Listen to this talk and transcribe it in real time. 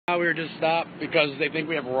We were just stopped because they think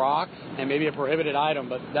we have rocks and maybe a prohibited item,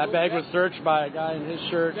 but that bag was searched by a guy in his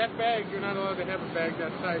shirt. That bag, you're not allowed to have a bag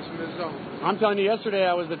that size in this zone. I'm telling you, yesterday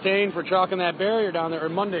I was detained for chalking that barrier down there, or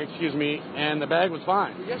Monday, excuse me, and the bag was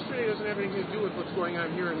fine. Well, yesterday doesn't have anything to do with what's going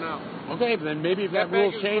on here and now. Okay, but then maybe if that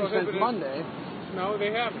rule's changed since Monday. No,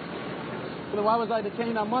 they haven't. Well, then why was I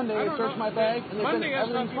detained on Monday? They searched my bag, and they Monday said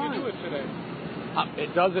has nothing fine. to do with today.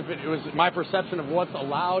 It does if it was my perception of what's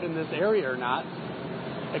allowed in this area or not.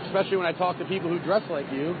 Especially when I talk to people who dress like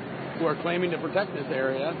you, who are claiming to protect this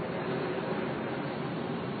area.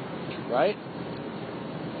 Right?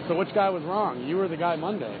 So which guy was wrong? You or the guy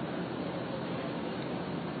Monday?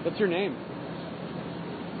 What's your name?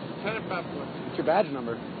 Lieutenant Bepler. What's your badge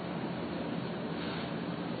number?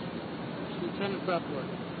 Lieutenant Bepler.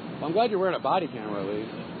 Well, I'm glad you're wearing a body camera, at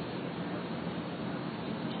least.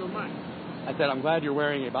 So am I. I said I'm glad you're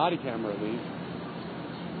wearing a body camera, at least.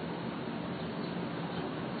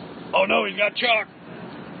 Oh no, he's got chalk.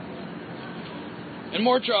 And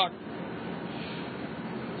more chalk.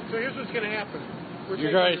 So here's what's going to happen.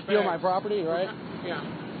 You're trying to steal my property, right? Yeah.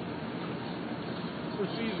 We're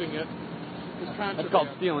seizing it. It's contraband. That's called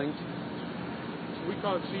stealing. We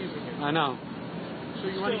call it seizing it. I know. So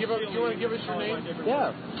you want to give us your name?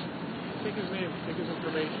 Yeah. Take his name. Take his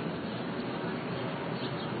information.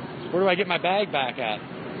 Where do I get my bag back at?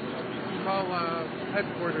 Call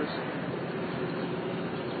headquarters.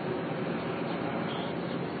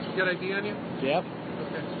 You got ID on you? Yep.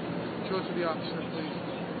 Okay. Show it to the officer, please.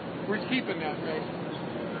 We're keeping that bag.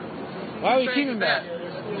 Why are we keeping that?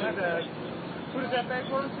 My bag. Who does that bag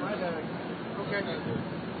belong to? My bag. Okay.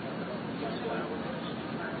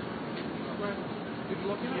 Did you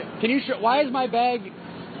look at it? Can you show? Why is my bag?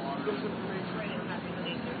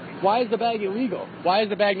 Why is the bag illegal? Why is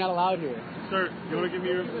the bag not allowed here? Sir, you want to give me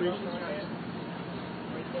your information?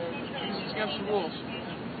 It's against the rules.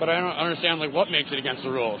 But I don't understand, like, what makes it against the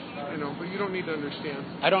rules? I know, but you don't need to understand.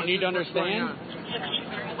 I don't need to understand?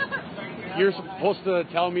 You're supposed to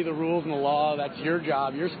tell me the rules and the law. That's your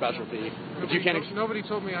job, your specialty. But you can't... Nobody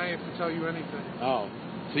told me I have to tell you anything. Oh,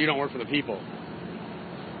 so you don't work for the people?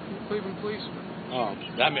 Cleveland policeman. Oh,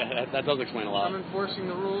 that does explain a lot. I'm enforcing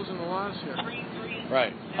the rules and the laws here.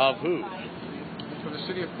 Right. Of who? For the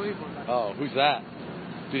city of Cleveland. Oh, who's that?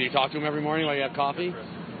 Did you talk to him every morning while you have coffee?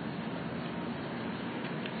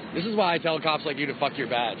 This is why I tell cops like you to fuck your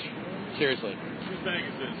badge. Seriously. Whose bag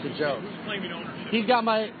is this? It's a joke. Who's claiming ownership? He's got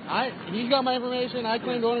my information. I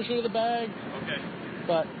claimed ownership of the bag. Okay.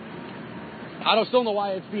 But I don't still know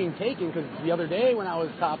why it's being taken, because the other day when I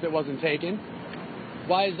was stopped, it wasn't taken.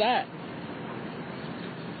 Why is that?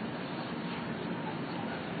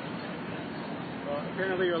 Well,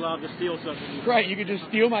 apparently you're allowed to steal something. Right, you could just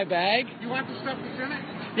steal my bag? You want the stuff that's in it?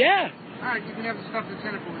 Yeah. All right, you can have the stuff that's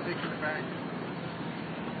in it, but we're taking the bag.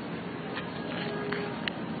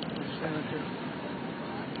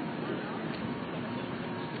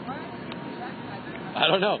 I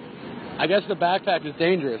don't know. I guess the backpack is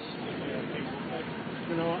dangerous.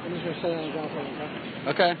 You know what? I'm just going to set it on the ground for you,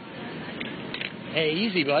 Okay. Hey,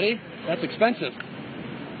 easy, buddy. That's expensive.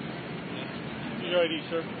 Your ID,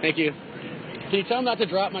 sir. Thank you. Can you tell him not to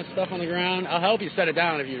drop my stuff on the ground? I'll help you set it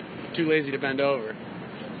down if you're too lazy to bend over.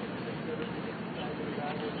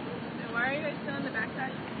 Why are you guys still in the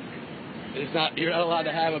backpack? It's not. You're not allowed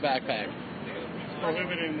to have a backpack.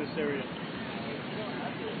 Prohibited in this area.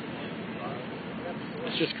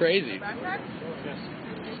 It's just crazy. Backpack? Yes.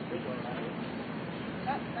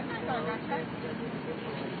 That guy's got a backpack.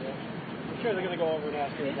 I'm sure they're going to go over and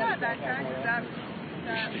ask her. He's not a backpack.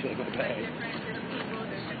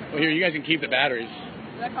 Well, here, you guys can keep the batteries.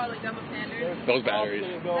 Is that called like double standard? Those batteries.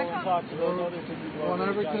 Go and talk to those others. On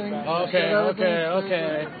everything.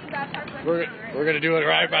 Okay. We're gonna do it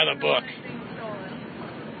right by the book.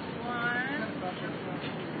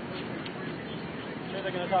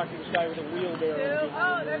 They're going to talk to this guy with a wheelbarrow.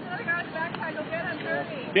 Oh, there's another guy with a backpack. Go get him,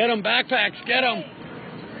 hurry. Get them backpacks. Get them.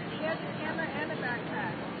 He has a camera and a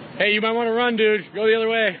backpack. Hey, you might want to run, dude. Go the other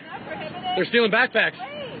way. Not prohibited. They're stealing backpacks.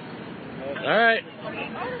 Wait. All right.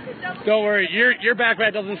 Don't worry. Your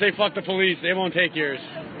backpack doesn't say fuck the police. They won't take yours.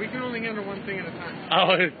 We can only handle one thing at a time.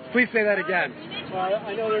 Oh, please say that again. Well,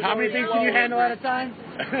 I know there's How many things can you handle at a time?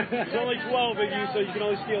 There's only 12 of you, so you can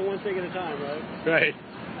only steal one thing at a time, right? Right.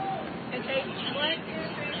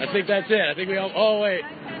 I think that's it. I think we all... Oh, wait.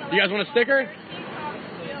 You guys want a sticker? You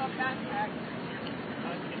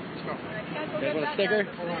guys want a sticker?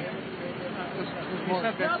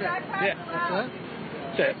 Yeah.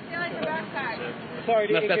 That's it. Sorry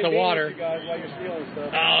to Unless that's the water. you guys while you're stealing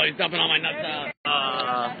stuff. Oh, he's dumping all my nuts out.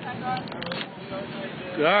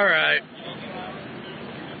 All right.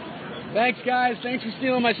 Thanks, guys. Thanks for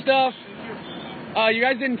stealing my stuff. You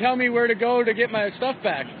guys didn't tell me where to go to get my stuff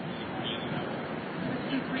back.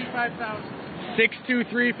 623-5000.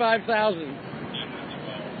 623-5000.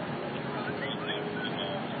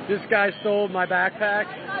 This guy stole my backpack.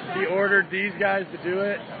 He ordered these guys to do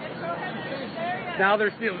it. Now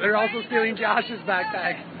they're also stealing Josh's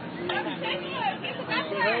backpack.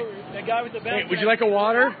 The guy with the backpack. Wait, would you like a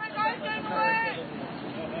water? Oh my God, it's getting away.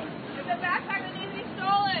 It's a backpack that needs to be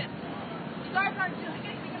stolen. You guys aren't doing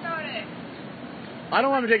anything about it. I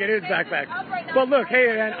don't want to take his backpack. But look, hey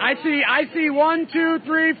man, I see 1, 2,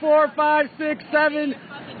 3, 4, 5, 6, 7,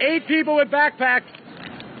 8 people with backpacks,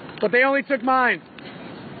 but they only took mine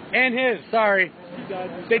and his. Sorry,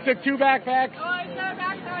 they took 2 backpacks. Oh, it's not a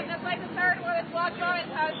backpack. That's like the third one. It's walked by.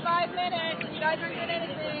 It's had 5 minutes. You guys aren't doing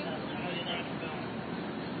anything.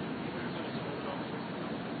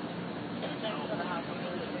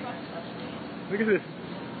 Look at this.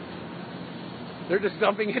 They're just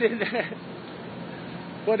dumping it in there.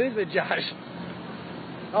 What is it, Josh?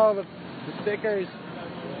 Oh, the stickers.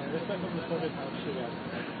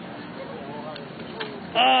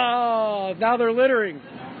 Oh, now they're littering.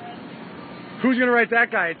 Who's going to write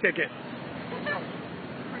that guy a ticket?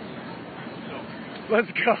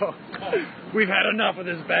 Let's go. We've had enough of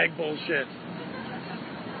this bag bullshit.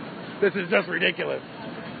 This is just ridiculous.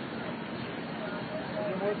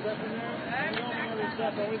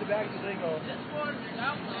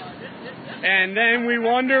 And then we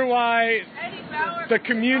wonder why the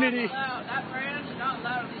community.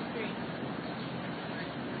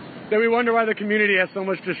 Then we wonder why the community has so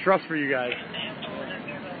much distrust for you guys.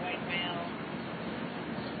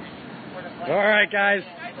 All right, guys.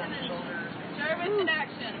 Service in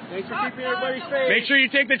action. Thanks for keeping everybody safe. Make sure you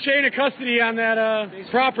take the chain of custody on that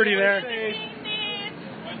property there.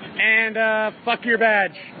 And fuck your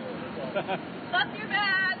badge. Fuck your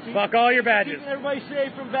badge. Fuck all your badges. Keeping everybody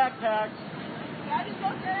safe from backpacks.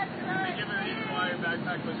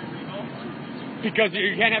 Because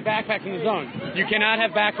you can't have backpacks in the zone. You cannot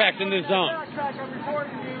have backpacks in this zone.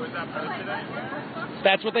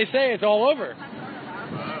 That's what they say. It's all over.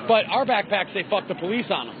 But our backpacks, they fuck the police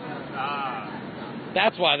on them.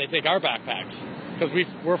 That's why they take our backpacks. Because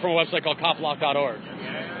we're from a website called copblock.org.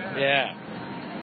 Yeah.